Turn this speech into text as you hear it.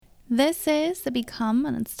This is the Become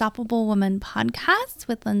an Unstoppable Woman podcast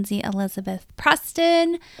with Lindsay Elizabeth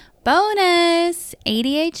Preston. Bonus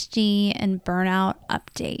ADHD and burnout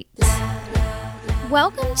update.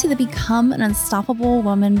 Welcome to the Become an Unstoppable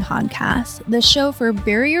Woman podcast, the show for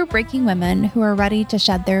barrier-breaking women who are ready to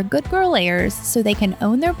shed their good girl layers so they can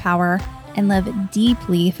own their power and live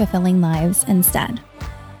deeply fulfilling lives instead.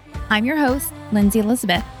 I'm your host, Lindsay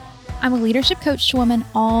Elizabeth. I'm a leadership coach to women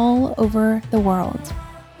all over the world.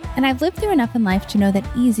 And I've lived through enough in life to know that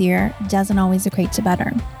easier doesn't always equate to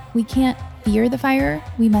better. We can't fear the fire,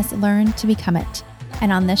 we must learn to become it.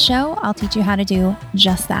 And on this show, I'll teach you how to do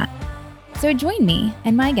just that. So join me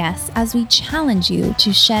and my guests as we challenge you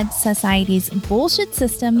to shed society's bullshit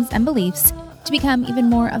systems and beliefs to become even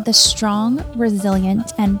more of the strong,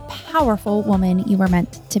 resilient, and powerful woman you were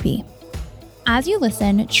meant to be. As you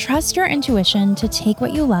listen, trust your intuition to take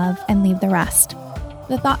what you love and leave the rest.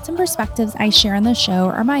 The thoughts and perspectives I share on the show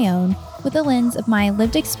are my own with the lens of my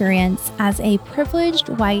lived experience as a privileged,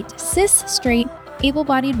 white, cis, straight,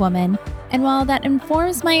 able-bodied woman. And while that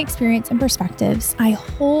informs my experience and perspectives, I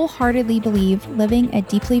wholeheartedly believe living a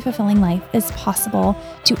deeply fulfilling life is possible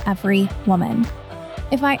to every woman.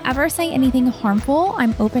 If I ever say anything harmful,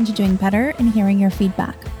 I'm open to doing better and hearing your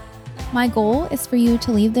feedback. My goal is for you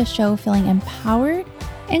to leave this show feeling empowered,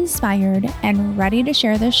 inspired, and ready to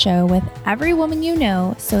share this show with every woman you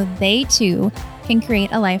know so they too can create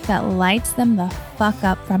a life that lights them the fuck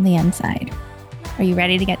up from the inside. Are you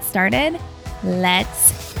ready to get started?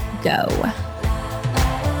 Let's go.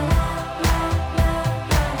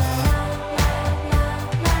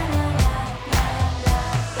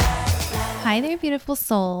 Hi there, beautiful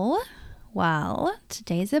soul. Well,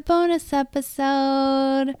 today's a bonus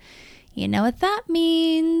episode. You know what that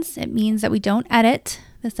means? It means that we don't edit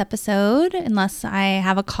this episode unless I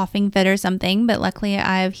have a coughing fit or something, but luckily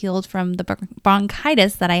I've healed from the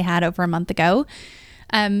bronchitis that I had over a month ago.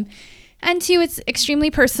 And two, it's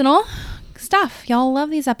extremely personal stuff. Y'all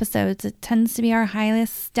love these episodes. It tends to be our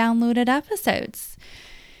highest downloaded episodes.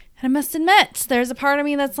 And I must admit, there's a part of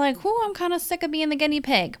me that's like, I'm kind of sick of being the guinea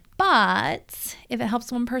pig. But if it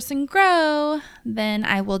helps one person grow, then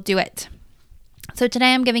I will do it. So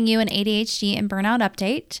today I'm giving you an ADHD and burnout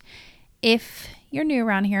update. If you're new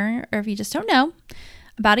around here, or if you just don't know,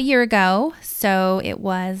 about a year ago, so it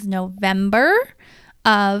was November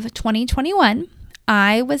of 2021,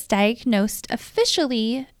 I was diagnosed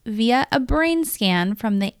officially via a brain scan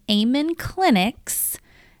from the Amen Clinics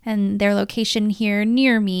and their location here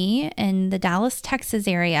near me in the Dallas, Texas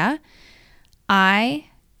area. I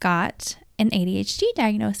got an ADHD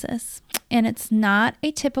diagnosis, and it's not a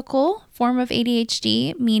typical form of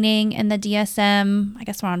ADHD, meaning in the DSM, I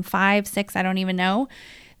guess we're on 5, 6, I don't even know.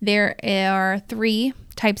 There are 3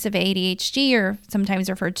 types of ADHD, or sometimes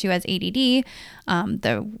referred to as ADD.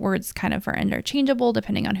 The words kind of are interchangeable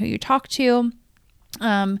depending on who you talk to.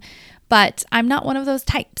 But I'm not one of those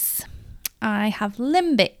types. I have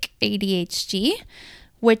limbic ADHD,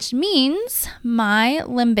 which means my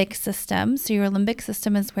limbic system, so your limbic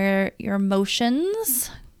system is where your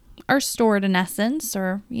emotions are stored in essence,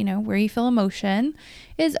 or, where you feel emotion,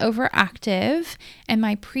 is overactive, and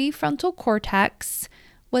my prefrontal cortex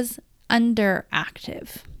was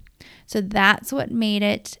underactive. So that's what made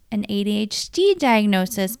it an ADHD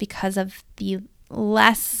diagnosis, because of the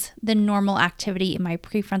less than normal activity in my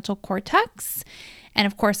prefrontal cortex. And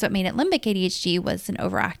of course, what made it limbic ADHD was an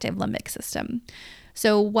overactive limbic system.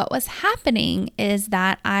 So what was happening is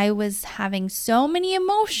that I was having so many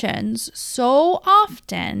emotions so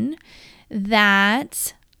often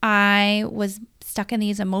that I was stuck in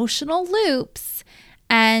these emotional loops,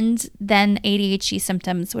 and then ADHD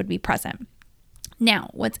symptoms would be present. Now,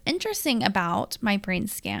 what's interesting about my brain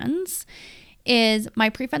scans is my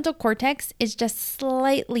prefrontal cortex is just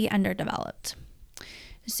slightly underdeveloped.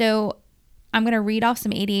 So I'm going to read off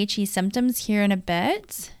some ADHD symptoms here in a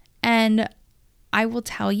bit, and I will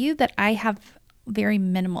tell you that I have very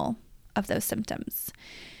minimal of those symptoms.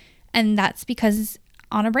 And that's because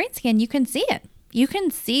on a brain scan, you can see it. You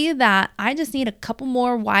can see that I just need a couple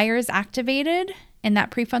more wires activated in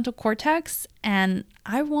that prefrontal cortex, and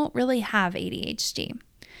I won't really have ADHD.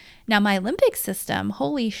 Now, my limbic system,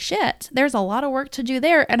 holy shit, there's a lot of work to do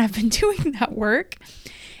there, and I've been doing that work.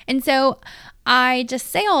 And so I just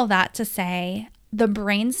say all that to say, the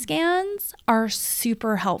brain scans are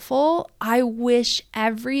super helpful. I wish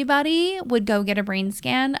everybody would go get a brain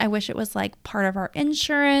scan. I wish it was like part of our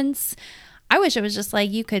insurance. I wish it was just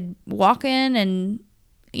like you could walk in and,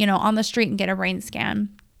 on the street and get a brain scan.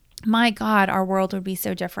 My God, our world would be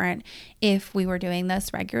so different if we were doing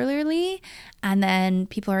this regularly and then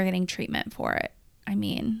people are getting treatment for it. I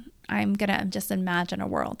mean, I'm going to just imagine a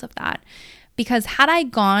world of that. Because had I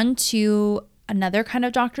gone to another kind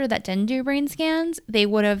of doctor that didn't do brain scans, they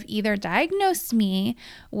would have either diagnosed me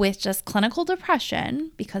with just clinical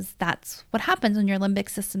depression, because that's what happens when your limbic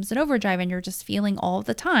system's in overdrive and you're just feeling all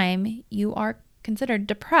the time. You are considered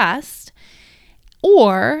depressed.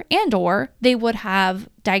 Or they would have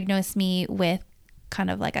diagnosed me with kind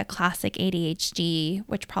of like a classic ADHD,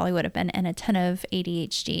 which probably would have been inattentive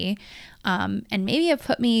ADHD, and maybe have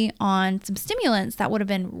put me on some stimulants that would have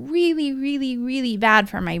been really, really, really bad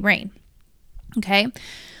for my brain. Okay.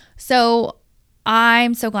 So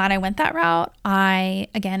I'm so glad I went that route. I,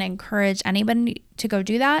 again, encourage anybody to go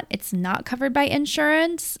do that. It's not covered by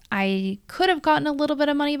insurance. I could have gotten a little bit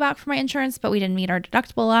of money back from my insurance, but we didn't meet our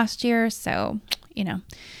deductible last year. So,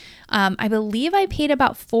 I believe I paid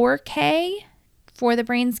about $4,000 for the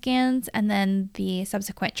brain scans and then the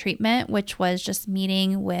subsequent treatment, which was just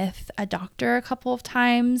meeting with a doctor a couple of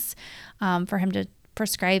times for him to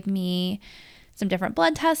prescribe me some different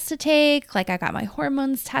blood tests to take. Like I got my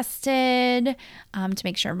hormones tested to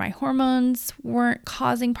make sure my hormones weren't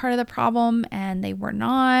causing part of the problem, and they were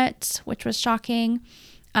not, which was shocking.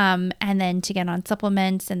 And then to get on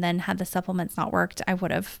supplements, and then had the supplements not worked, I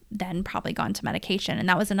would have then probably gone to medication. And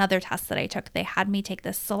that was another test that I took. They had me take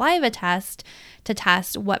this saliva test to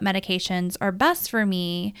test what medications are best for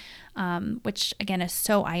me, which again is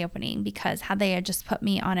so eye-opening, because had they had just put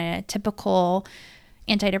me on a typical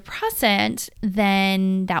antidepressant,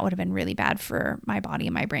 then that would have been really bad for my body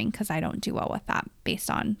and my brain, because I don't do well with that based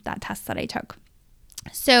on that test that I took.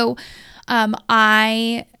 So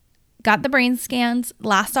I got the brain scans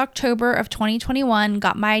last October of 2021,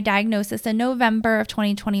 got my diagnosis in November of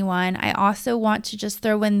 2021. I also want to just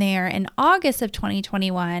throw in there, in August of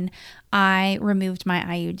 2021, I removed my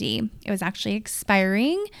IUD. It was actually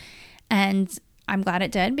expiring, and I'm glad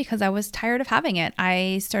it did, because I was tired of having it.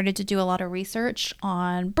 I started to do a lot of research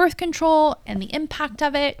on birth control and the impact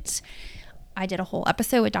of it. I did a whole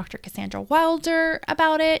episode with Dr. Cassandra Wilder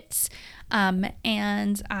about it.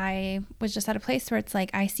 And I was just at a place where it's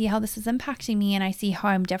like, I see how this is impacting me, and I see how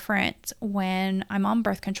I'm different when I'm on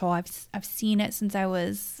birth control. I've seen it since I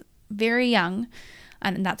was very young,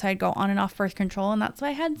 and that's why I'd go on and off birth control. And that's why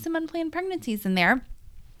I had some unplanned pregnancies in there.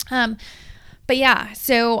 But yeah,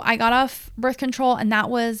 so I got off birth control, and that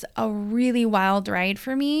was a really wild ride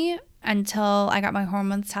for me until I got my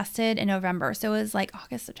hormones tested in November. So it was like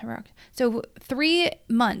August, September. So 3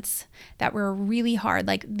 months that were really hard,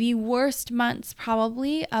 like the worst months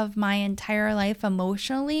probably of my entire life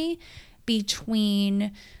emotionally,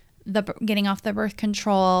 between the getting off the birth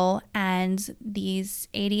control and these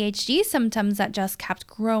ADHD symptoms that just kept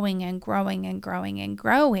growing and growing and growing and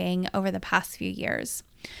growing over the past few years.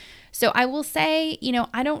 So I will say,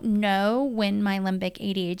 I don't know when my limbic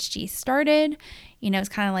ADHD started. It's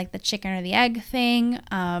kind of like the chicken or the egg thing.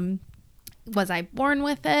 Was I born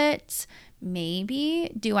with it?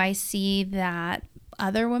 Maybe. Do I see that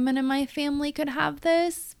other women in my family could have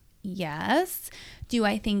this? Yes. Do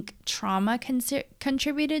I think trauma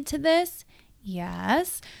contributed to this?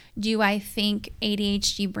 Yes. Do I think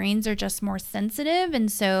ADHD brains are just more sensitive, and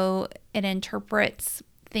so it interprets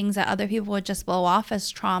things that other people would just blow off as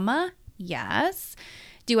trauma? Yes.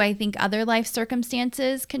 Do I think other life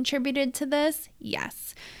circumstances contributed to this?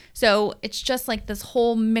 Yes. So it's just like this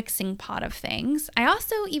whole mixing pot of things. I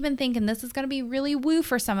also even think, and this is going to be really woo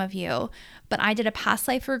for some of you, but I did a past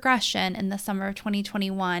life regression in the summer of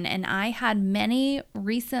 2021, and I had many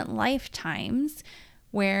recent lifetimes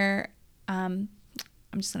where I'm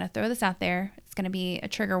just going to throw this out there. It's going to be a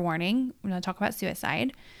trigger warning. I'm going to talk about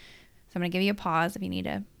suicide. So I'm going to give you a pause if you need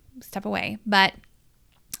to step away. But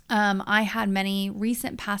I had many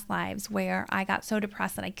recent past lives where I got so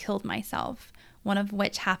depressed that I killed myself. One of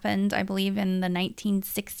which happened, I believe, in the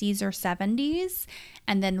 1960s or 70s.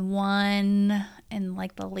 And then one in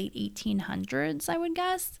like the late 1800s, I would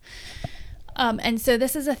guess. And so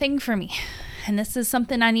this is a thing for me. And this is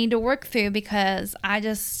something I need to work through, because I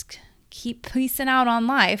just keep piecing out on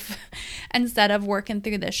life instead of working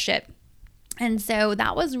through this shit. And so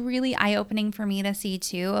that was really eye-opening for me to see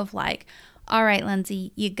too, of like, all right,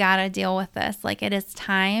 Lindsay, you gotta deal with this. Like, it is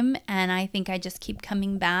time. And I think I just keep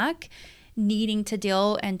coming back, needing to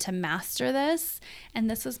deal and to master this. And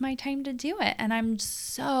this was my time to do it. And I'm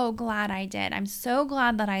so glad I did. I'm so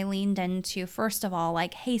glad that I leaned into, first of all,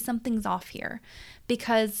 like, hey, something's off here.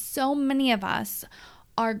 Because so many of us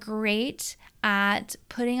are great at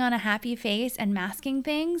putting on a happy face and masking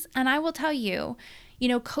things. And I will tell you,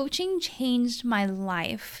 coaching changed my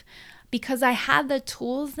life, because I had the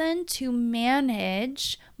tools then to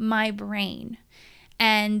manage my brain.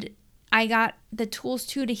 And I got the tools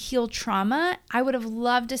too to heal trauma. I would have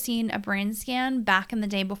loved to seen a brain scan back in the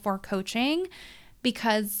day before coaching,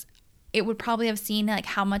 because it would probably have seen like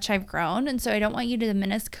how much I've grown. And so I don't want you to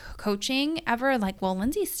diminish coaching ever. Like, well,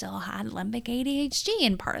 Lindsay still had limbic ADHD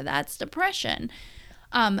and part of that's depression.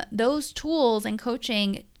 Those tools and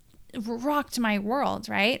coaching rocked my world,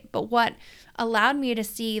 right? But what allowed me to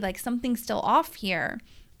see like something still off here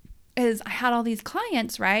is I had all these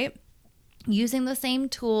clients, right? Using the same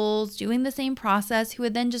tools, doing the same process, who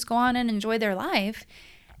would then just go on and enjoy their life.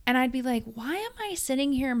 And I'd be like, why am I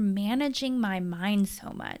sitting here managing my mind so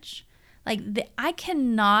much? Like, I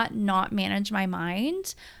cannot not manage my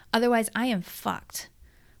mind. Otherwise, I am fucked.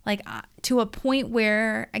 Like, to a point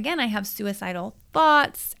where, again, I have suicidal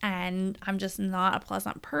thoughts and I'm just not a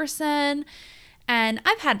pleasant person. And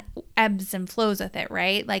I've had ebbs and flows with it,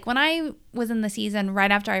 right? Like when I was in the season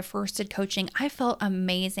right after I first did coaching, I felt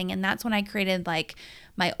amazing. And that's when I created like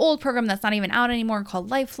my old program that's not even out anymore called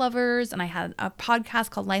Life Lovers. And I had a podcast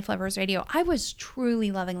called Life Lovers Radio. I was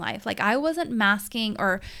truly loving life. Like I wasn't masking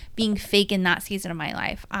or being fake in that season of my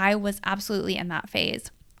life. I was absolutely in that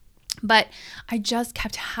phase. But I just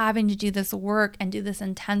kept having to do this work and do this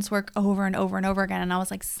intense work over and over and over again. And I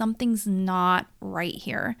was like, something's not right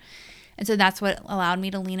here. And so that's what allowed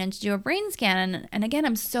me to lean in to do a brain scan. And again,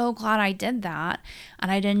 I'm so glad I did that.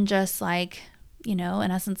 And I didn't just like, you know,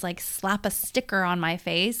 in essence, like slap a sticker on my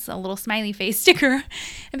face, a little smiley face sticker,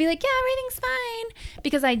 and be like, yeah, everything's fine.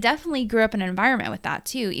 Because I definitely grew up in an environment with that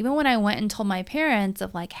too. Even when I went and told my parents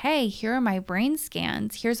of like, hey, here are my brain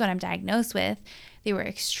scans, here's what I'm diagnosed with, they were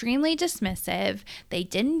extremely dismissive. They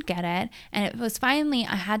didn't get it. And it was finally,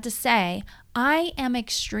 I had to say, I am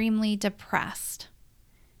extremely depressed.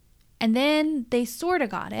 And then they sort of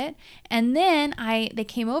got it. And then they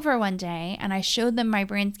came over one day and I showed them my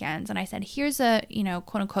brain scans and I said, here's a, you know,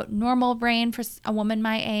 quote unquote normal brain for a woman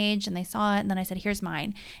my age. And they saw it. And then I said, here's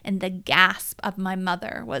mine. And the gasp of my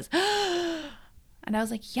mother was, and I was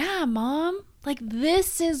like, yeah, Mom, like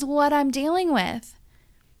this is what I'm dealing with.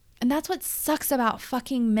 And that's what sucks about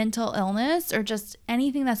fucking mental illness or just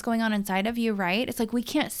anything that's going on inside of you, right? It's like we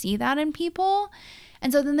can't see that in people.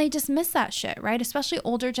 And so then they dismiss that shit, right? Especially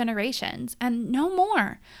older generations. And no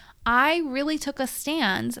more. I really took a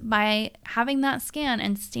stand by having that scan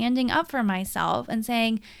and standing up for myself and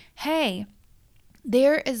saying, hey,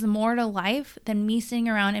 there is more to life than me sitting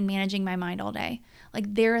around and managing my mind all day.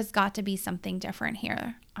 Like there has got to be something different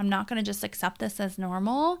here. I'm not going to just accept this as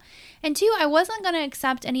normal. And two, I wasn't going to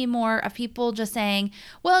accept any more of people just saying,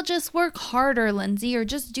 well, just work harder, Lindsay, or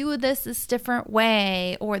just do this different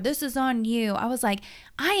way, or this is on you. I was like,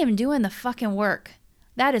 I am doing the fucking work.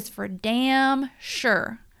 That is for damn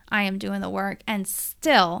sure. I am doing the work and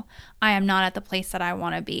still I am not at the place that I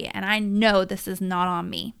want to be. And I know this is not on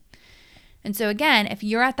me. And so again, if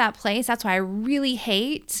you're at that place, that's why I really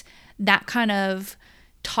hate that kind of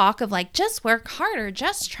talk of like, just work harder,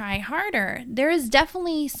 just try harder. There is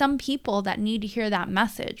definitely some people that need to hear that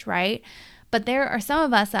message, right? But there are some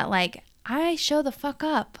of us that like, I show the fuck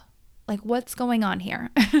up. Like, what's going on here?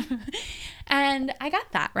 And I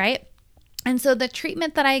got that, right? And so the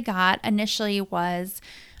treatment that I got initially was,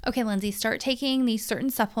 okay, Lindsay, start taking these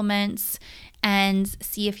certain supplements and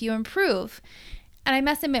see if you improve. And I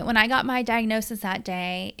must admit, when I got my diagnosis that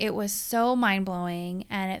day, it was so mind-blowing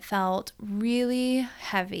and it felt really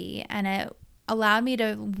heavy. And it allowed me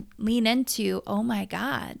to lean into, oh my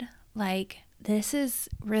God, like this is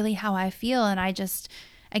really how I feel. And I just,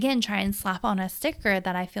 again, try and slap on a sticker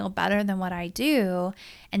that I feel better than what I do.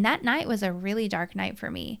 And that night was a really dark night for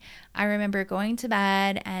me. I remember going to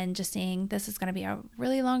bed and just saying, this is going to be a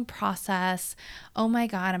really long process. Oh my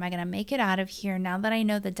God, am I going to make it out of here now that I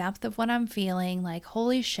know the depth of what I'm feeling? Like,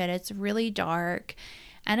 holy shit, it's really dark.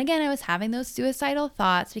 And again, I was having those suicidal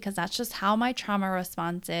thoughts because that's just how my trauma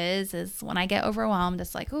response is when I get overwhelmed,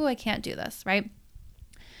 it's like, oh, I can't do this, right?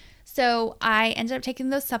 So I ended up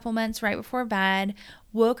taking those supplements right before bed,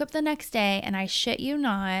 woke up the next day, and I shit you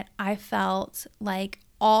not, I felt like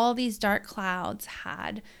all these dark clouds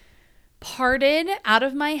had parted out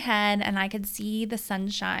of my head and I could see the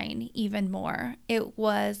sunshine even more. It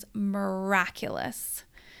was miraculous.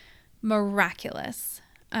 Miraculous.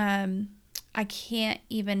 I can't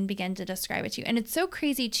even begin to describe it to you. And it's so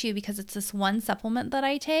crazy too because it's this one supplement that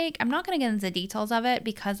I take. I'm not going to get into the details of it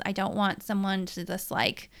because I don't want someone to just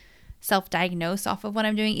like self-diagnose off of what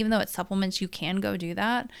I'm doing, even though it's supplements, you can go do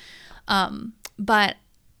that. But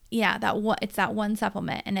yeah, it's that one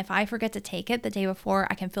supplement. And if I forget to take it the day before,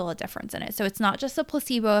 I can feel a difference in it. So it's not just a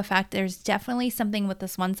placebo effect. There's definitely something with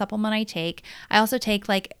this one supplement I take. I also take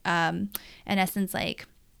like, in essence, like,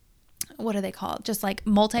 what are they called? Just like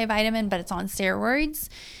multivitamin, but it's on steroids.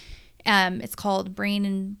 It's called Brain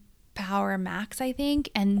and Power Max, I think.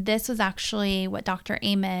 And this was actually what Dr.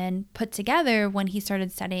 Amen put together when he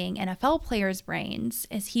started studying NFL players' brains.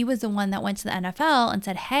 Is he was the one that went to the NFL and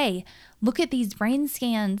said, hey, look at these brain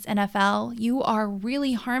scans, NFL. You are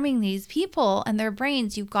really harming these people and their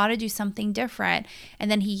brains. You've got to do something different. And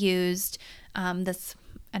then he used this,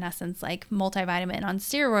 in essence, like multivitamin on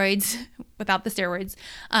steroids, without the steroids,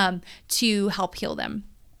 to help heal them.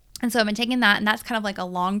 And so I've been taking that, and that's kind of like a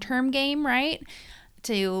long-term game, right,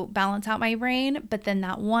 to balance out my brain. But then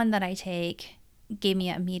that one that I take gave me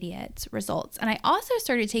immediate results. And I also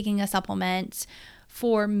started taking a supplement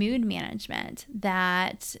for mood management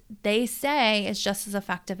that they say is just as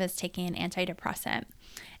effective as taking an antidepressant.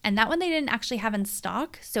 And that one they didn't actually have in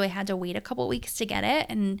stock, so I had to wait a couple weeks to get it.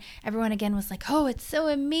 And everyone again was like, oh, it's so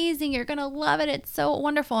amazing. You're going to love it. It's so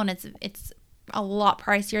wonderful. And it's a lot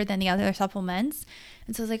pricier than the other supplements.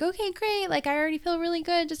 And so I was like, okay, great. Like, I already feel really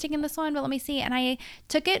good just taking this one, but let me see. And I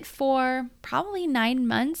took it for probably 9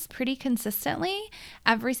 months pretty consistently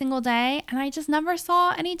every single day. And I just never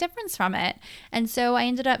saw any difference from it. And so I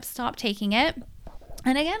ended up stopped taking it.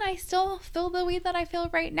 And again, I still feel the way that I feel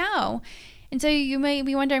right now. And so you may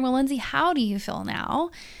be wondering, well, Lindsay, how do you feel now?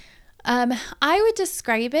 I would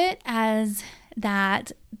describe it as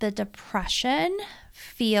that the depression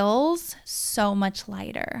feels so much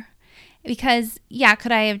lighter. Because, yeah,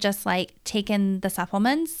 could I have just like taken the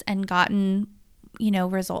supplements and gotten,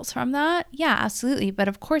 results from that? Yeah, absolutely. But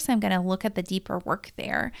of course, I'm going to look at the deeper work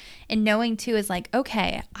there. And knowing too is like,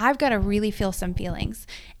 okay, I've got to really feel some feelings.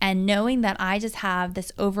 And knowing that I just have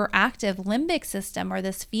this overactive limbic system, or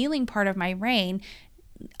this feeling part of my brain,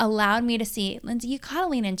 allowed me to see, Lindsay, you gotta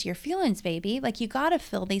lean into your feelings, baby. Like, you gotta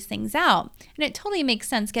fill these things out. And it totally makes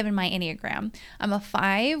sense given my Enneagram. I'm a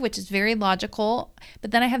 5, which is very logical,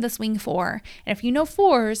 but then I have this wing 4. And if you know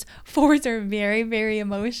fours are very, very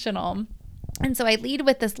emotional. And so I lead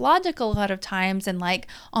with this logical a lot of times, and like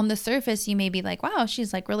on the surface, you may be like, wow,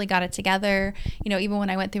 she's like really got it together. Even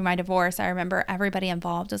when I went through my divorce, I remember everybody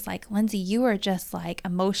involved was like, Lindsay, you are just like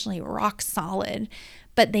emotionally rock solid.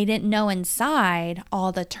 But they didn't know inside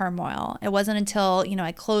all the turmoil. It wasn't until,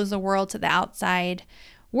 I closed the world to the outside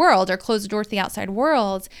world, or closed the door to the outside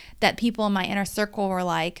world, that people in my inner circle were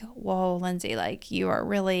like, whoa, Lindsay, like you are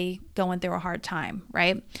really going through a hard time,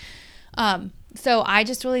 right? So I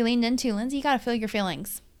just really leaned into, Lindsay, you got to feel your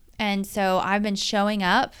feelings. And so I've been showing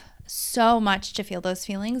up so much to feel those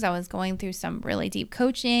feelings. I was going through some really deep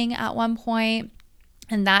coaching at one point,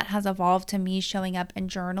 and that has evolved to me showing up and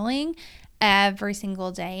journaling every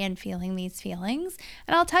single day and feeling these feelings.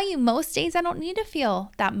 And I'll tell you, most days I don't need to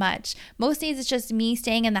feel that much. Most days it's just me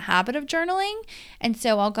staying in the habit of journaling. And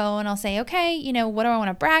so I'll go and I'll say, okay, what do I want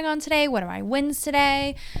to brag on today? What are my wins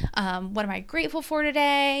today? What am I grateful for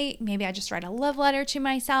today? Maybe I just write a love letter to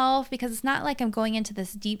myself, because it's not like I'm going into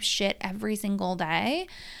this deep shit every single day.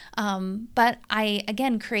 But I,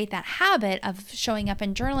 again, create that habit of showing up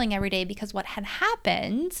and journaling every day, because what had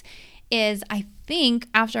happened is, I think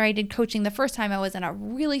after I did coaching the first time, I was in a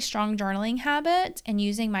really strong journaling habit and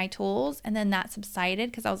using my tools. And then that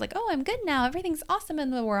subsided because I was like, oh, I'm good now. Everything's awesome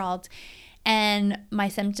in the world. And my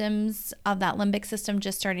symptoms of that limbic system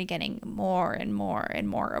just started getting more and more and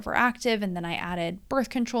more overactive. And then I added birth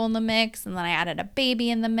control in the mix. And then I added a baby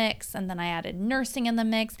in the mix. And then I added nursing in the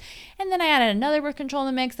mix. And then I added another birth control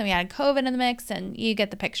in the mix. Then we added COVID in the mix. And you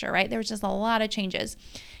get the picture, right? There was just a lot of changes.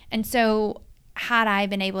 And so had I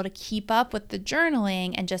been able to keep up with the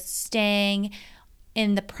journaling and just staying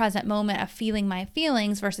in the present moment of feeling my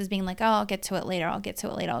feelings versus being like, oh, I'll get to it later,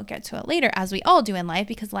 as we all do in life,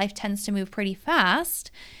 because life tends to move pretty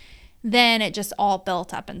fast, then it just all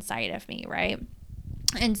built up inside of me, right?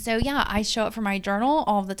 And so, yeah, I show up for my journal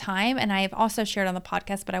all the time. And I've also shared on the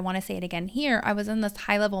podcast, but I want to say it again here. I was in this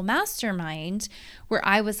high-level mastermind where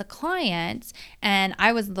I was a client and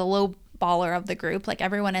I was the low baller of the group. Like,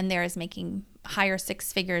 everyone in there is making higher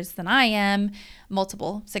 6 figures than I am,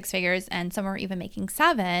 multiple 6 figures, and some are even making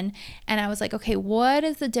 7. And I was like, okay, what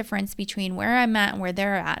is the difference between where I'm at and where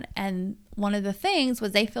they're at? And one of the things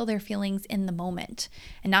was they feel their feelings in the moment,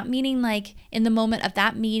 and not meaning like in the moment of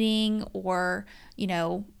that meeting or,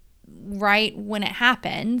 right when it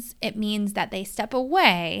happens. It means that they step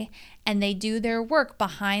away and they do their work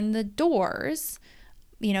behind the doors,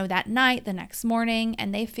 that night, the next morning,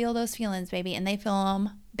 and they feel those feelings, baby, and they feel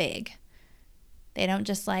them big. They don't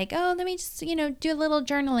just like, oh, let me just, do a little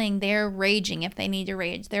journaling. They're raging if they need to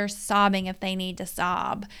rage. They're sobbing if they need to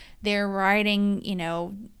sob. They're writing,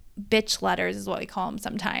 bitch letters is what we call them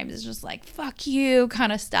sometimes. It's just like, fuck you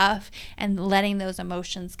kind of stuff, and letting those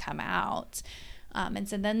emotions come out. And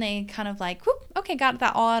so then they kind of like, whoop, okay, got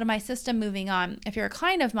that all out of my system, moving on. If you're a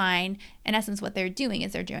client of mine, in essence, what they're doing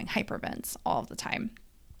is they're doing hypervents all of the time.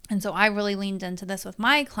 And so I really leaned into this with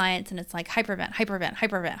my clients, and it's like hypervent, hypervent,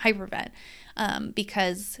 hypervent, hypervent.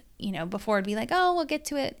 Because, before it'd be like, oh, we'll get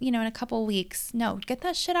to it, in a couple weeks. No, get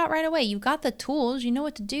that shit out right away. You got the tools, you know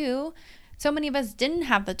what to do. So many of us didn't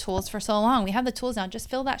have the tools for so long. We have the tools now. Just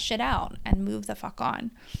fill that shit out and move the fuck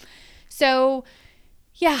on. So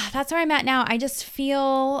yeah, that's where I'm at now. I just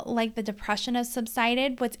feel like the depression has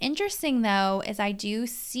subsided. What's interesting though, is I do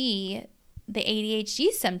see the ADHD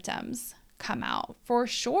symptoms come out for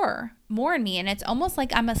sure more in me. And it's almost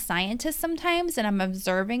like I'm a scientist sometimes, and I'm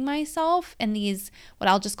observing myself in these, what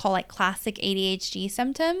I'll just call like classic ADHD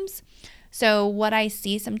symptoms. So what I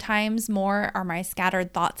see sometimes more are my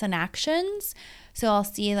scattered thoughts and actions. So I'll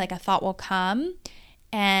see like a thought will come,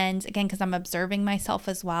 and again, because I'm observing myself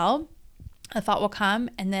as well, a thought will come,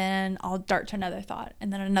 and then I'll dart to another thought,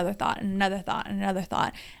 and then another thought, and another thought, and another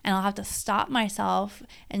thought. And I'll have to stop myself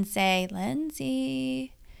and say,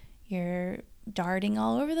 Lindsay, you're darting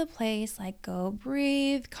all over the place. Like, go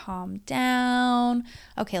breathe, calm down.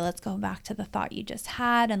 Okay, let's go back to the thought you just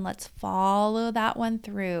had, and let's follow that one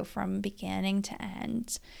through from beginning to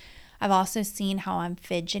end. I've also seen how I'm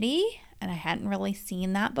fidgety, and I hadn't really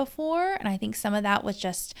seen that before. And I think some of that was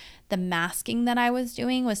just the masking that I was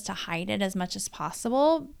doing was to hide it as much as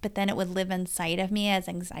possible, but then it would live inside of me as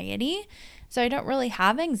anxiety. So I don't really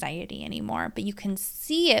have anxiety anymore, but you can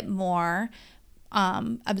see it more,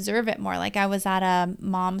 observe it more. Like I was at a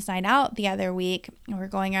mom's night out the other week, and we're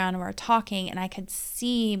going around and we're talking, and I could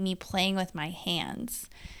see me playing with my hands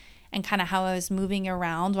and kind of how I was moving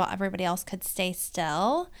around while everybody else could stay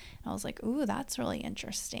still. And I was like, ooh, that's really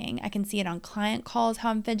interesting. I can see it on client calls, how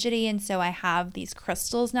I'm fidgety. And so I have these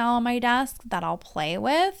crystals now on my desk that I'll play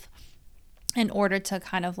with in order to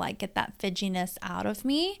kind of like get that fidginess out of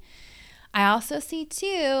me. I also see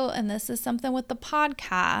too, and this is something with the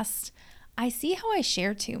podcast, I see how I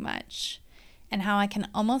share too much and how I can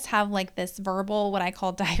almost have like this verbal, what I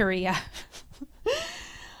call diarrhea.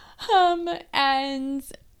 And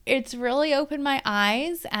it's really opened my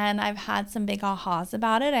eyes, and I've had some big ahas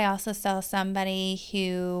about it. I also saw somebody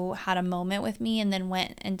who had a moment with me and then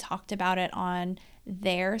went and talked about it on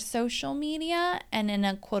their social media and in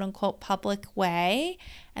a quote unquote public way.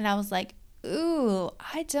 And I was like, ooh,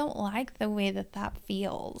 I don't like the way that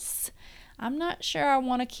feels. I'm not sure I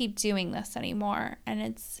want to keep doing this anymore. And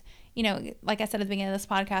it's, like I said at the beginning of this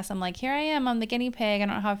podcast, I'm like, here I am, I'm the guinea pig. I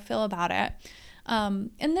don't know how I feel about it.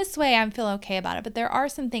 In this way, I feel okay about it. But there are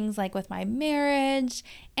some things like with my marriage,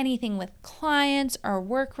 anything with clients or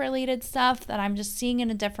work-related stuff that I'm just seeing in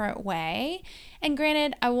a different way. And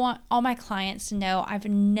granted, I want all my clients to know I've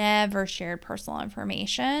never shared personal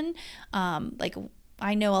information.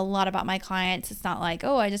 I know a lot about my clients. It's not like,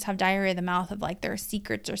 oh, I just have diarrhea in the mouth of like their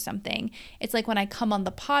secrets or something. It's like when I come on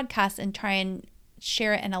the podcast and try and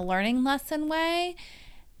share it in a learning lesson way,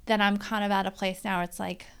 then I'm kind of at a place now where it's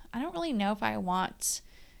like, I don't really know if I want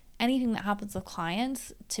anything that happens with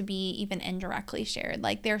clients to be even indirectly shared.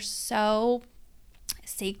 Like they're so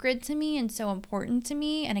sacred to me and so important to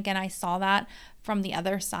me. And again, I saw that from the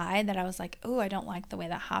other side that I was like, oh, I don't like the way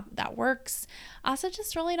that works. I also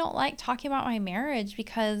just really don't like talking about my marriage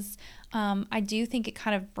because I do think it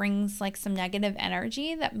kind of brings like some negative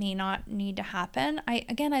energy that may not need to happen.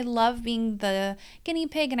 I love being the guinea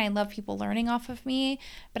pig and I love people learning off of me,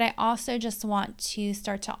 but I also just want to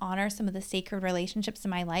start to honor some of the sacred relationships in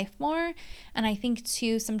my life more. And I think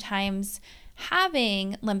too, sometimes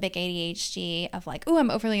having limbic ADHD of like, oh,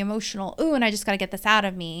 I'm overly emotional. Oh, and I just got to get this out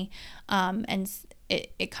of me. And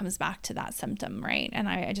it comes back to that symptom, right? And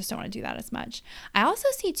I just don't want to do that as much. I also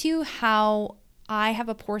see too how I have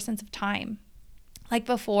a poor sense of time. Like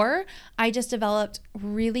before, I just developed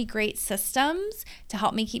really great systems to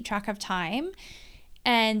help me keep track of time.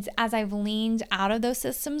 And as I've leaned out of those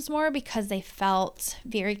systems more because they felt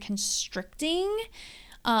very constricting,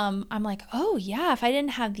 I'm like, oh yeah, if I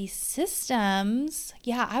didn't have these systems,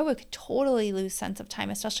 yeah, I would totally lose sense of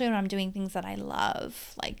time, especially when I'm doing things that I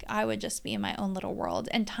love. Like I would just be in my own little world,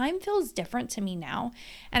 and time feels different to me now.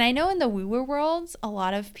 And I know in the woo-woo worlds, a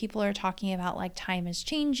lot of people are talking about like time is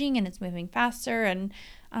changing and it's moving faster. And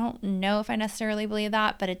I don't know if I necessarily believe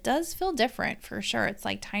that, but it does feel different for sure. It's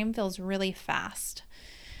like time feels really fast.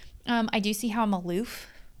 I do see how I'm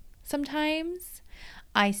aloof sometimes.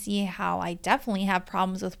 I see how I definitely have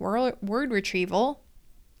problems with word retrieval.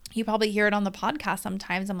 You probably hear it on the podcast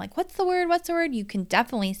sometimes. I'm like, what's the word? What's the word? You can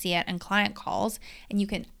definitely see it in client calls, and you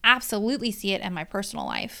can absolutely see it in my personal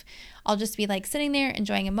life. I'll just be like sitting there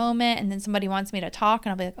enjoying a moment, and then somebody wants me to talk,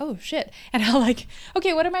 and I'll be like, oh shit. And I'll like,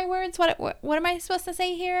 okay, what are my words? What am I supposed to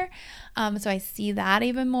say here? So I see that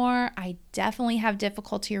even more. I definitely have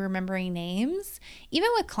difficulty remembering names. Even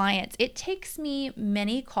with clients, it takes me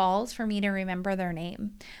many calls for me to remember their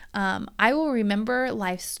name. I will remember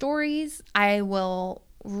life stories. I will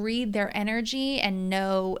read their energy and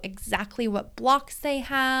know exactly what blocks they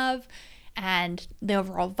have and the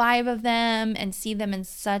overall vibe of them and see them in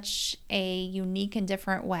such a unique and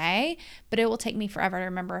different way. But it will take me forever to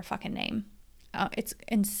remember a fucking name. It's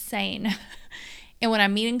insane. And when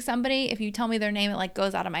I'm meeting somebody, if you tell me their name, it like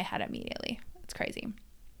goes out of my head immediately. It's crazy.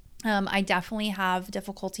 I definitely have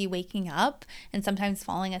difficulty waking up and sometimes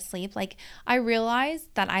falling asleep. Like, I realize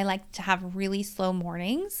that I like to have really slow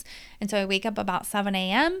mornings. And so I wake up about 7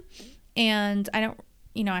 a.m. and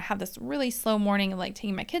I have this really slow morning of like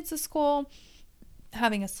taking my kids to school,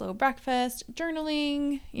 having a slow breakfast,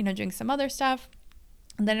 journaling, doing some other stuff.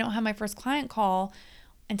 And then I don't have my first client call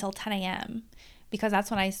until 10 a.m. because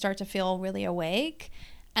that's when I start to feel really awake.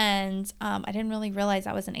 And I didn't really realize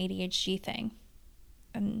that was an ADHD thing.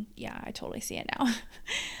 And yeah, I totally see it now.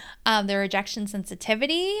 The rejection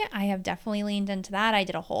sensitivity, I have definitely leaned into that. I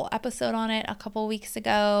did a whole episode on it a couple weeks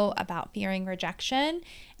ago about fearing rejection.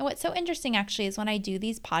 And what's so interesting actually is when I do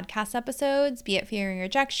these podcast episodes, be it fearing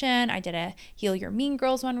rejection, I did a Heal Your Mean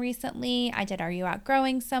Girls one recently, I did Are You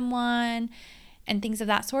Outgrowing Someone, and things of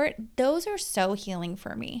that sort. Those are so healing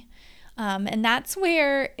for me. And that's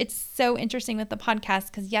where it's so interesting with the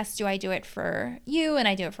podcast because yes, do I do it for you and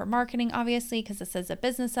I do it for marketing, obviously, because this is a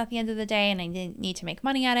business at the end of the day and I need to make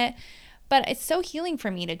money at it. But it's so healing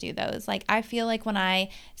for me to do those. Like, I feel like when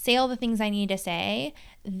I say all the things I need to say,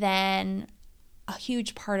 then a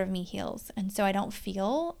huge part of me heals. And so I don't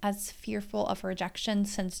feel as fearful of rejection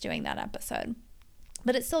since doing that episode.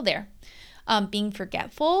 But it's still there. Being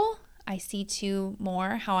forgetful, I see too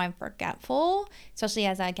more how I'm forgetful, especially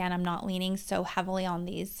as, again, I'm not leaning so heavily on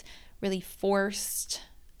these really forced,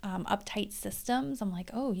 uptight systems. I'm like,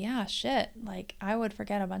 oh yeah, shit. Like, I would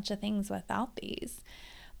forget a bunch of things without these.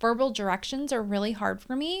 Verbal directions are really hard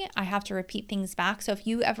for me. I have to repeat things back. So if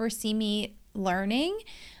you ever see me learning,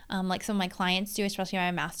 like some of my clients do, especially on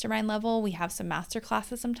my mastermind level, we have some master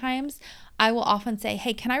classes sometimes. I will often say,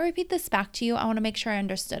 hey, can I repeat this back to you? I want to make sure I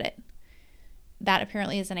understood it. That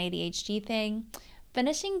apparently is an ADHD thing.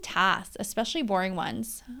 Finishing tasks, especially boring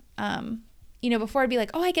ones. Before I'd be like,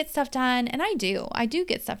 oh, I get stuff done. And I do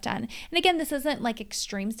get stuff done. And again, this isn't like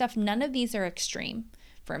extreme stuff. None of these are extreme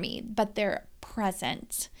for me, but they're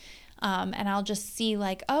present. And I'll just see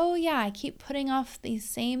like, oh yeah, I keep putting off these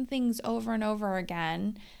same things over and over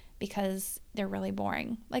again because they're really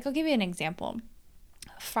boring. Like, I'll give you an example.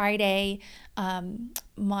 Friday, one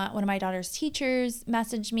of my daughter's teachers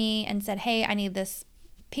messaged me and said, hey, I need this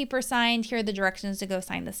paper signed. Here are the directions to go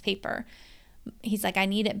sign this paper. He's like, I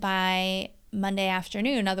need it by Monday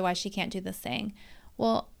afternoon. Otherwise, she can't do this thing.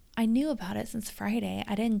 Well, I knew about it since Friday.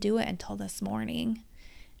 I didn't do it until this morning.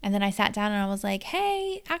 And then I sat down and I was like,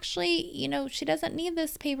 hey, actually, she doesn't need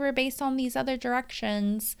this paper based on these other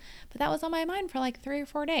directions. But that was on my mind for like 3 or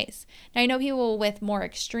 4 days. Now, I know people with more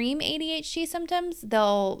extreme ADHD symptoms,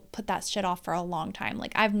 they'll put that shit off for a long time.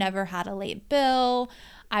 Like, I've never had a late bill.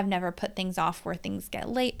 I've never put things off where things get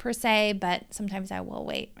late per se, but sometimes I will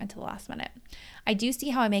wait until the last minute. I do see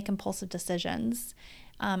how I make impulsive decisions.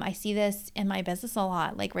 I see this in my business a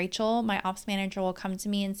lot. Like, Rachel, my ops manager, will come to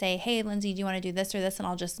me and say, hey, Lindsay, do you want to do this or this? And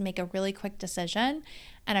I'll just make a really quick decision.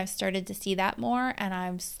 And I've started to see that more and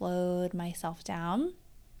I've slowed myself down.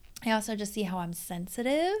 I also just see how I'm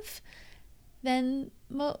sensitive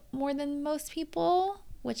more than most people,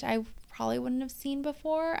 which I probably wouldn't have seen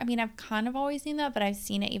before. I mean, I've kind of always seen that, but I've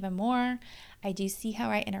seen it even more. I do see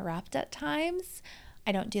how I interrupt at times.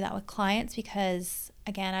 I don't do that with clients because,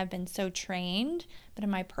 again, I've been so trained. But in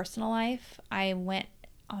my personal life, I went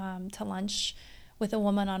to lunch with a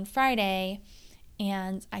woman on Friday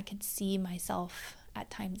and I could see myself at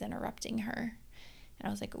times interrupting her. And I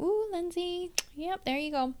was like, ooh, Lindsay, yep, there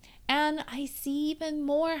you go. And I see even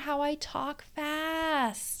more how I talk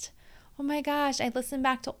fast. Oh my gosh, I listen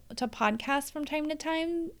back to podcasts from time to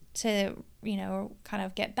time to, kind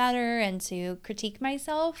of get better and to critique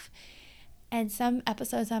myself. And some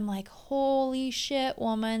episodes I'm like, holy shit,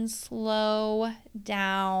 woman, slow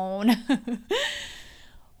down.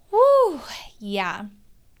 Woo, yeah.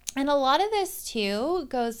 And a lot of this too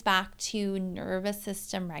goes back to nervous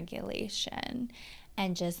system regulation.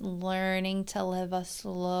 and just learning to live a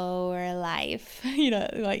slower life. You know,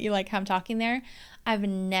 like you like how I'm talking there. I've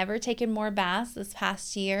never taken more baths this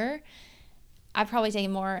past year. I've probably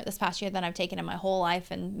taken more this past year than I've taken in my whole life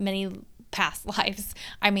and many past lives.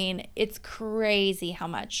 I mean, it's crazy how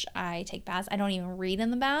much I take baths. I don't even read in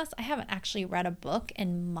the baths. I haven't actually read a book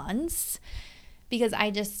in months because I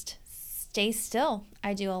just stay still.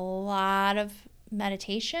 I do a lot of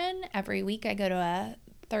meditation. Every week I go to a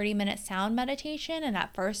 30-minute sound meditation, and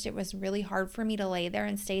at first it was really hard for me to lay there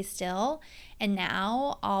and stay still. And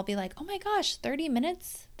now I'll be like, oh my gosh, 30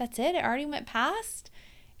 minutes? That's it? It already went past?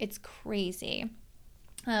 It's crazy.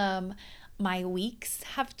 My weeks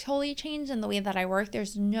have totally changed in the way that I work.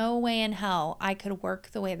 There's no way in hell I could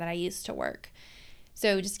work the way that I used to work.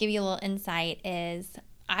 So just to give you a little insight is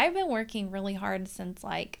I've been working really hard since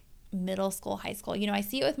like middle school, high school. You know, I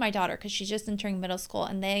see it with my daughter because she's just entering middle school,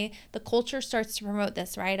 and the culture starts to promote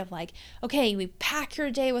this, right? Of like, okay, we pack your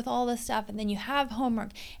day with all this stuff, and then you have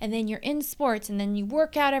homework, and then you're in sports, and then you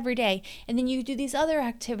work out every day, and then you do these other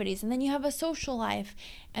activities, and then you have a social life.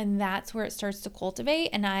 And that's where it starts to cultivate.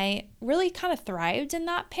 And I really kind of thrived in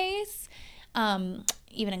that pace.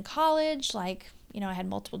 Even in college, like, you know, I had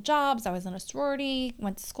multiple jobs. I was in a sorority,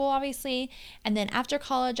 went to school, obviously. And then after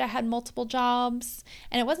college, I had multiple jobs.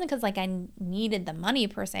 And it wasn't because like I needed the money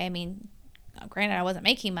per se. I mean, granted, I wasn't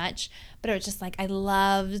making much, but it was just like I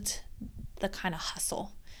loved the kind of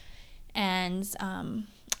hustle. And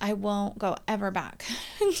I won't go ever back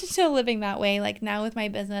to living that way. Like now with my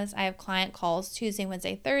business, I have client calls Tuesday,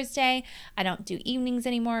 Wednesday, Thursday. I don't do evenings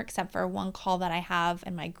anymore except for one call that I have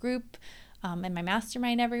in my group, in my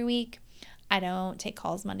mastermind every week. I don't take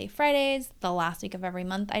calls Monday, Fridays. The last week of every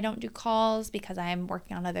month, I don't do calls because I'm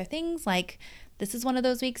working on other things. Like this is one of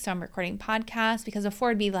those weeks, so I'm recording podcasts because before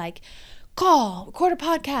it'd be like, call, record a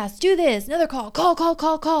podcast, do this, another call.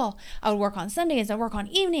 I would work on Sundays, I'd work on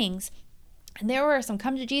evenings. And there were some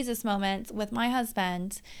come to Jesus moments with my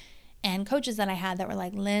husband and coaches that I had that were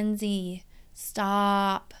like, Lindsay,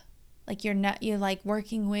 stop. Like you're like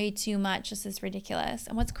working way too much. This is ridiculous.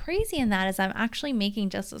 And what's crazy in that is I'm actually making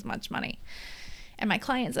just as much money. And my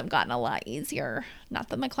clients have gotten a lot easier. Not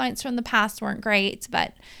that my clients from the past weren't great,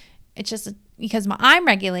 but it's just because I'm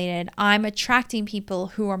regulated, I'm attracting people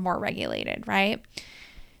who are more regulated, right?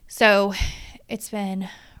 So it's been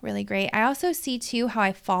really great. I also see too how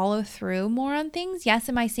I follow through more on things. Yes,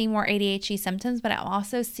 am I seeing more ADHD symptoms, but I'm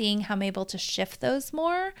also seeing how I'm able to shift those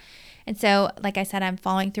more. And so, like I said, I'm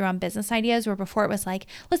following through on business ideas where before it was like,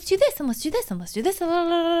 let's do this and let's do this and let's do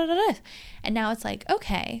this. And now it's like,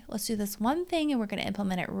 okay, let's do this one thing and we're going to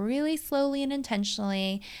implement it really slowly and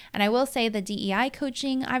intentionally. And I will say the DEI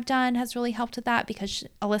coaching I've done has really helped with that because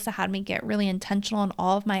Alyssa had me get really intentional in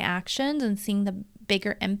all of my actions and seeing the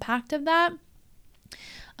bigger impact of that.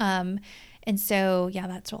 And so, yeah,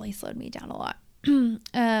 that's really slowed me down a lot.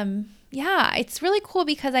 Yeah, it's really cool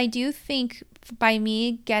because I do think by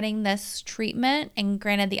me getting this treatment and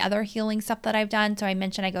granted the other healing stuff that I've done. So I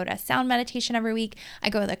mentioned I go to sound meditation every week. I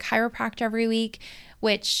go to the chiropractor every week,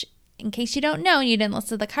 which in case you don't know, you didn't listen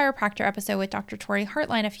to the chiropractor episode with Dr. Tori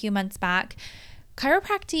Hartline a few months back.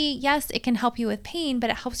 Chiropractic, yes, it can help you with pain, but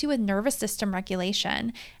it helps you with nervous system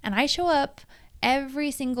regulation. And I show up every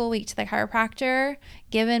single week to the chiropractor,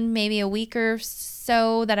 given maybe a week or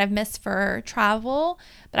so that I've missed for travel,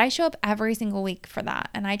 but I show up every single week for that.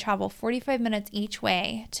 And I travel 45 minutes each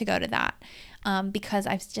way to go to that because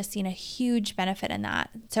I've just seen a huge benefit in that.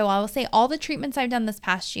 So I will say all the treatments I've done this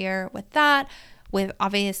past year with that, with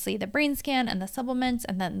obviously the brain scan and the supplements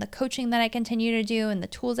and then the coaching that I continue to do and the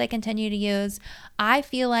tools I continue to use, I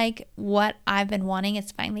feel like what I've been wanting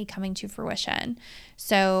is finally coming to fruition.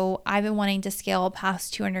 So I've been wanting to scale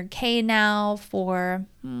past 200K now for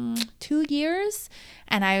 2 years.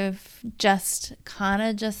 And I've just kind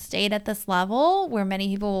of just stayed at this level where many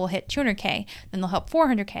people will hit 200K, then they'll hit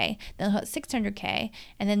 400K, then they'll hit 600K,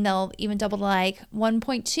 and then they'll even double to like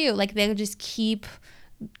 1.2. Like they'll just keep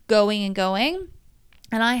going and going.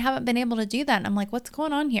 And I haven't been able to do that. And I'm like, what's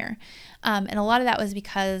going on here? And a lot of that was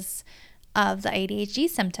because of the ADHD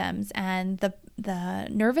symptoms and the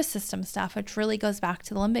nervous system stuff, which really goes back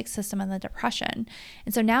to the limbic system and the depression.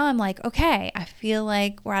 And so now I'm like, okay, I feel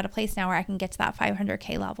like we're at a place now where I can get to that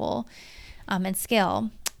 500K level and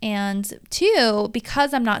scale. And two,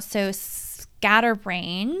 because I'm not so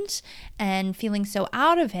scatterbrained and feeling so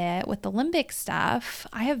out of it with the limbic stuff,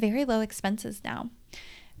 I have very low expenses now.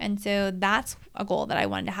 And so that's a goal that I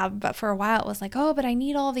wanted to have. But for a while, it was like, oh, but I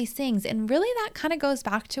need all these things. And really, that kind of goes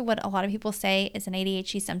back to what a lot of people say is an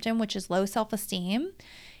ADHD symptom, which is low self-esteem.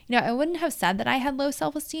 You I wouldn't have said that I had low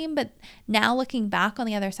self-esteem, but now looking back on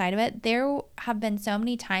the other side of it, there have been so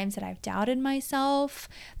many times that I've doubted myself,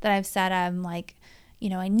 that I've said I'm like,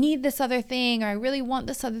 I need this other thing, or I really want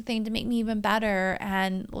this other thing to make me even better.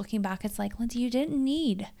 And looking back, it's like, Lindsay, you didn't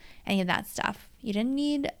need any of that stuff. You didn't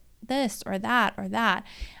need this or that or that.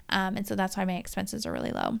 And so that's why my expenses are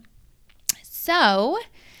really low. So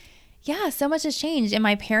yeah, so much has changed. In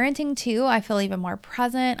my parenting too, I feel even more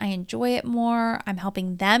present. I enjoy it more. I'm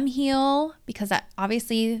helping them heal because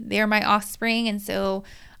obviously they're my offspring. And so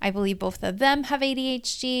I believe both of them have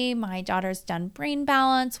ADHD. My daughter's done brain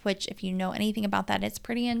balance, which if you know anything about that, it's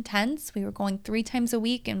pretty intense. We were going 3 times a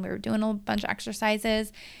week and we were doing a bunch of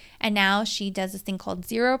exercises. And now she does this thing called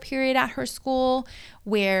Zero Period at her school,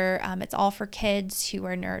 where it's all for kids who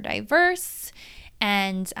are neurodiverse.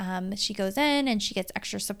 And she goes in and she gets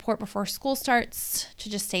extra support before school starts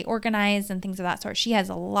to just stay organized and things of that sort. She has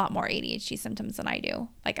a lot more ADHD symptoms than I do.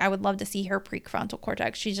 Like, I would love to see her prefrontal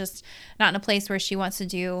cortex. She's just not in a place where she wants to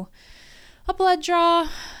do a blood draw.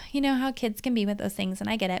 You know how kids can be with those things, and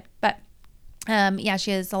I get it. But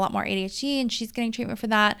she has a lot more ADHD and she's getting treatment for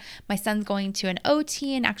that. My son's going to an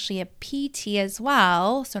OT and actually a PT as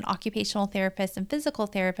well. So an occupational therapist and physical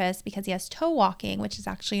therapist, because he has toe walking, which is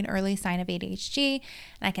actually an early sign of ADHD.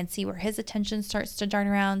 And I can see where his attention starts to dart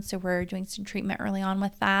around. So we're doing some treatment early on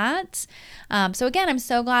with that. So again, I'm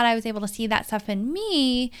so glad I was able to see that stuff in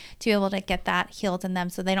me to be able to get that healed in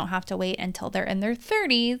them so they don't have to wait until they're in their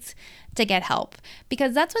 30s to get help.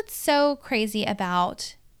 Because that's what's so crazy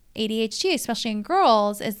about ADHD, especially in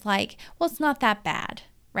girls, is like, well, it's not that bad,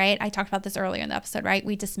 right? I talked about this earlier in the episode, right?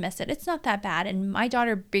 We dismiss it. It's not that bad. And my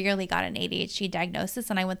daughter barely got an ADHD diagnosis,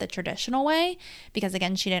 and I went the traditional way because,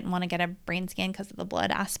 again, she didn't want to get a brain scan because of the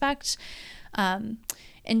blood aspect.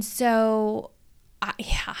 And so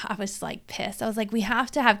I was like pissed. I was like, we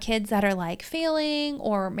have to have kids that are like failing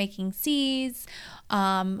or making C's,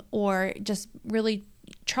 or just really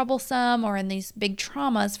troublesome or in these big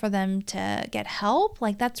traumas for them to get help.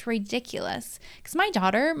 Like, that's ridiculous. Because my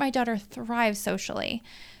daughter thrives socially.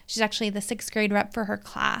 She's actually the 6th grade rep for her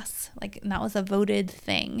class. And that was a voted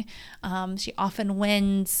thing. She often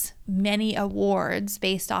wins many awards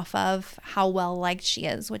based off of how well liked she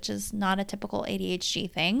is, which is not a typical ADHD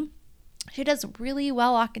thing. She does really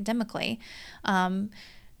well academically.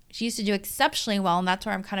 She used to do exceptionally well, and that's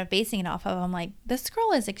where I'm kind of basing it off of. I'm like, this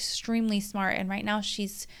girl is extremely smart, and right now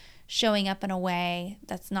she's showing up in a way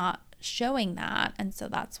that's not showing that, and so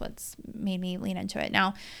that's what's made me lean into it.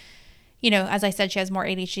 Now, as I said, she has more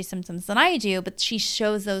ADHD symptoms than I do, but she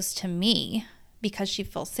shows those to me because she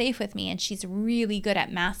feels safe with me, and she's really good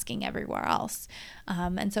at masking everywhere else.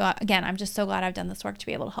 And so, again, I'm just so glad I've done this work to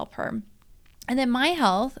be able to help her. And then my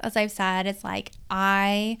health, as I've said, it's like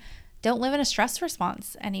I don't live in a stress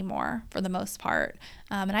response anymore for the most part.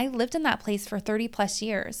 And I lived in that place for 30 plus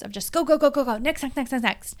years of just go, go, go, go, go, next,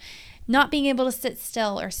 not being able to sit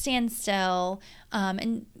still or stand still.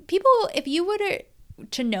 And people, if you were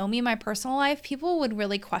to know me in my personal life, people would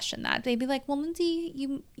really question that. They'd be like, well,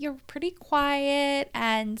 Lindsay, you're pretty quiet,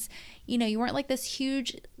 and you weren't like this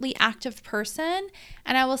hugely active person.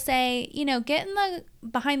 And I will say, get in the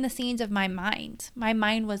behind the scenes of my mind. My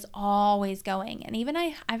mind was always going. And even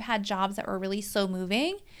I've had jobs that were really slow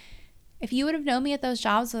moving. If you would have known me at those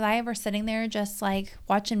jobs, was I ever sitting there just like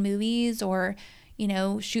watching movies or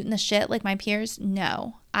shooting the shit like my peers?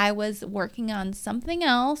 No, I was working on something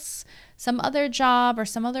else, some other job or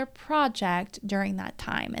some other project during that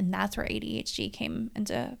time. And that's where ADHD came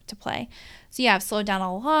into play. So yeah, I've slowed down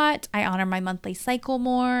a lot. I honor my monthly cycle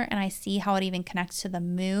more, and I see how it even connects to the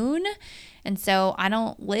moon. And so I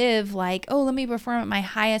don't live like, oh, let me perform at my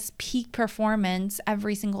highest peak performance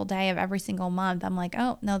every single day of every single month. I'm like,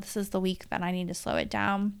 oh, no, this is the week that I need to slow it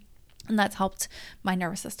down. And that's helped my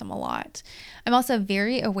nervous system a lot. I'm also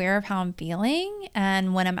very aware of how I'm feeling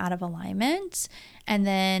and when I'm out of alignment. And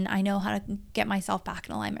then I know how to get myself back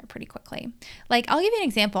in alignment pretty quickly. Like, I'll give you an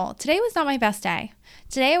example. Today was not my best day.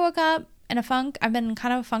 Today I woke up in a funk. I've been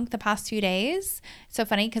kind of a funk the past 2 days. It's so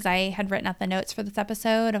funny because I had written out the notes for this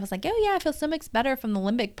episode. I was like, oh yeah, I feel so much better from the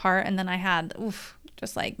limbic part. And then I had,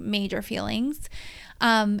 just like major feelings.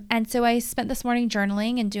 And so I spent this morning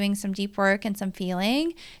journaling and doing some deep work and some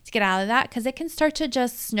feeling to get out of that, because it can start to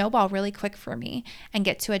just snowball really quick for me and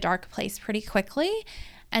get to a dark place pretty quickly.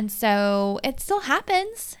 And so it still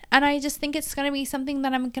happens. And I just think it's going to be something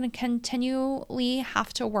that I'm going to continually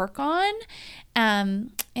have to work on. And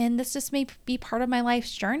this just may be part of my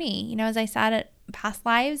life's journey. As I said, at past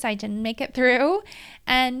lives, I didn't make it through.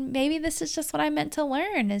 And maybe this is just what I meant to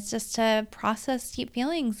learn, is just to process deep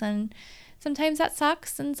feelings. And sometimes that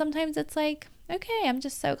sucks. And sometimes it's like, okay, I'm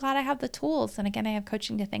just so glad I have the tools. And again, I have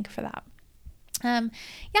coaching to thank for that.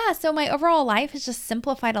 So my overall life has just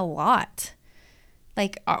simplified a lot.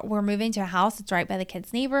 Like we're moving to a house that's right by the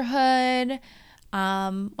kids' neighborhood.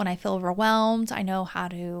 When I feel overwhelmed, I know how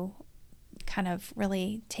to kind of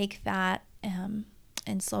really take that and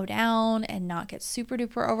slow down and not get super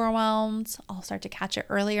duper overwhelmed. I'll start to catch it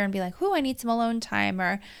earlier and be like, I need some alone time,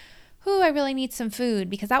 or I really need some food,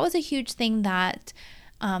 because that was a huge thing that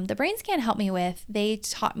the brain scan helped me with. They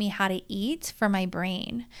taught me how to eat for my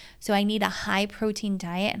brain. So I need a high protein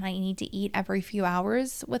diet, and I need to eat every few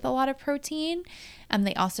hours with a lot of protein. And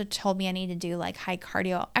they also told me I need to do like high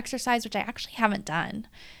cardio exercise, which I actually haven't done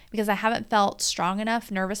because I haven't felt strong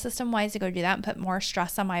enough nervous system wise to go do that and put more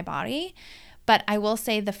stress on my body. But I will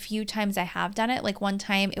say the few times I have done it, like one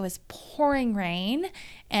time it was pouring rain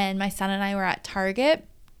and my son and I were at Target,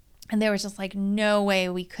 and there was just like no way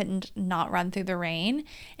we couldn't not run through the rain.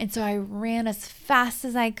 And so I ran as fast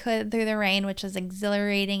as I could through the rain, which was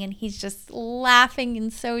exhilarating. And he's just laughing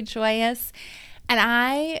and so joyous. And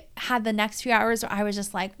I had the next few hours where I was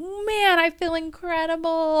just like, man, I feel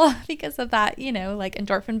incredible because of that, like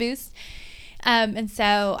endorphin boost. And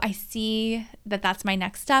so I see that that's my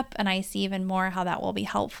next step, and I see even more how that will be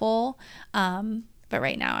helpful. But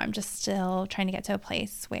right now I'm just still trying to get to a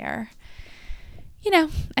place where I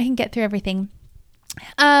can get through everything.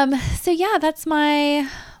 So yeah, that's my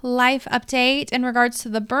life update. In regards to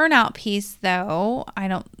the burnout piece, though, I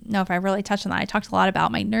don't know if I really touched on that. I talked a lot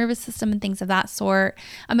about my nervous system and things of that sort.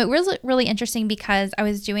 It was really interesting because I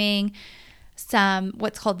was doing some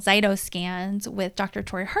what's called Zyto scans with Dr.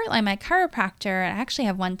 Tori Hartline, my chiropractor. And I actually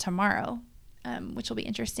have one tomorrow, which will be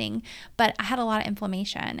interesting. But I had a lot of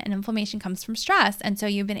inflammation, and inflammation comes from stress. And so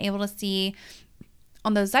you've been able to see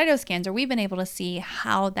on those Zyto scans, or we've been able to see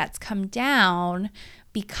how that's come down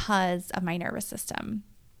because of my nervous system.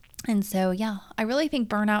 And so, yeah, I really think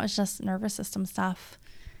burnout is just nervous system stuff.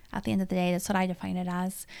 At the end of the day, that's what I define it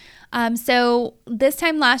as. So this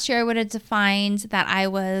time last year, I would have defined that I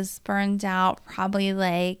was burned out probably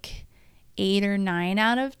like 8 or 9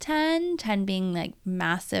 out of 10, 10 being like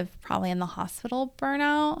massive, probably in the hospital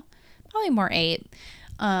burnout, probably more 8.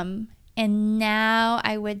 And now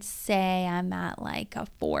I would say I'm at like a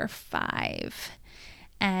 4 or 5,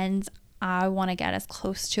 and I want to get as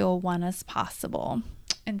close to a 1 as possible.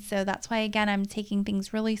 And so that's why, again, I'm taking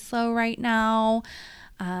things really slow right now.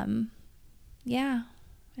 Yeah,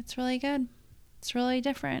 it's really good. It's really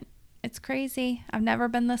different. It's crazy. I've never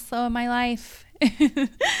been this slow in my life.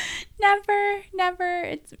 Never.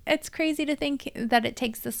 It's crazy to think that it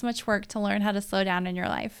takes this much work to learn how to slow down in your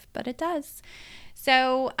life, but it does.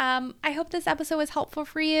 So I hope this episode was helpful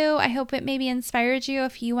for you. I hope it maybe inspired you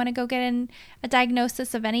if you want to go get a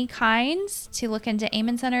diagnosis of any kind to look into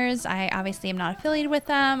Amen Centers. I obviously am not affiliated with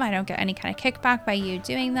them. I don't get any kind of kickback by you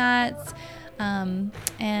doing that.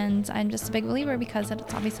 And I'm just a big believer because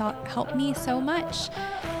it's obviously helped me so much.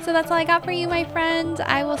 So that's all I got for you, my friend.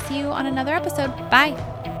 I will see you on another episode. Bye.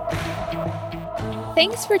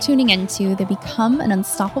 Thanks for tuning into the Become an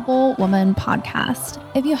Unstoppable Woman podcast.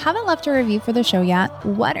 If you haven't left a review for the show yet,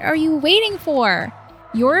 what are you waiting for?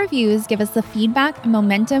 Your reviews give us the feedback and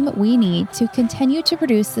momentum we need to continue to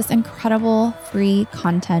produce this incredible free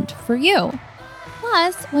content for you.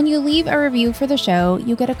 Plus, when you leave a review for the show,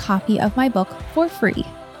 you get a copy of my book for free.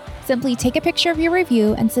 Simply take a picture of your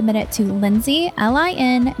review and submit it to Lindsay,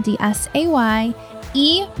 LINDSAY,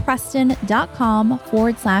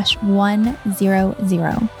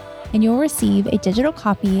 epreston.com/100. And you'll receive a digital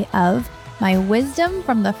copy of my Wisdom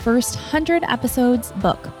from the First 100 Episodes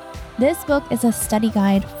book. This book is a study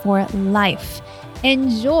guide for life.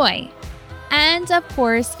 Enjoy! And of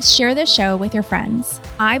course, share the show with your friends.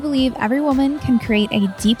 I believe every woman can create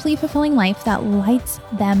a deeply fulfilling life that lights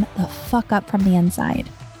them the fuck up from the inside.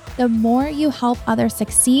 The more you help others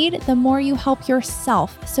succeed, the more you help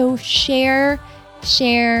yourself. So share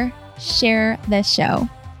this show.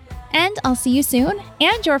 And I'll see you soon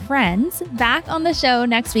and your friends back on the show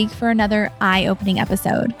next week for another eye-opening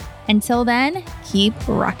episode. Until then, keep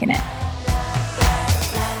rocking it.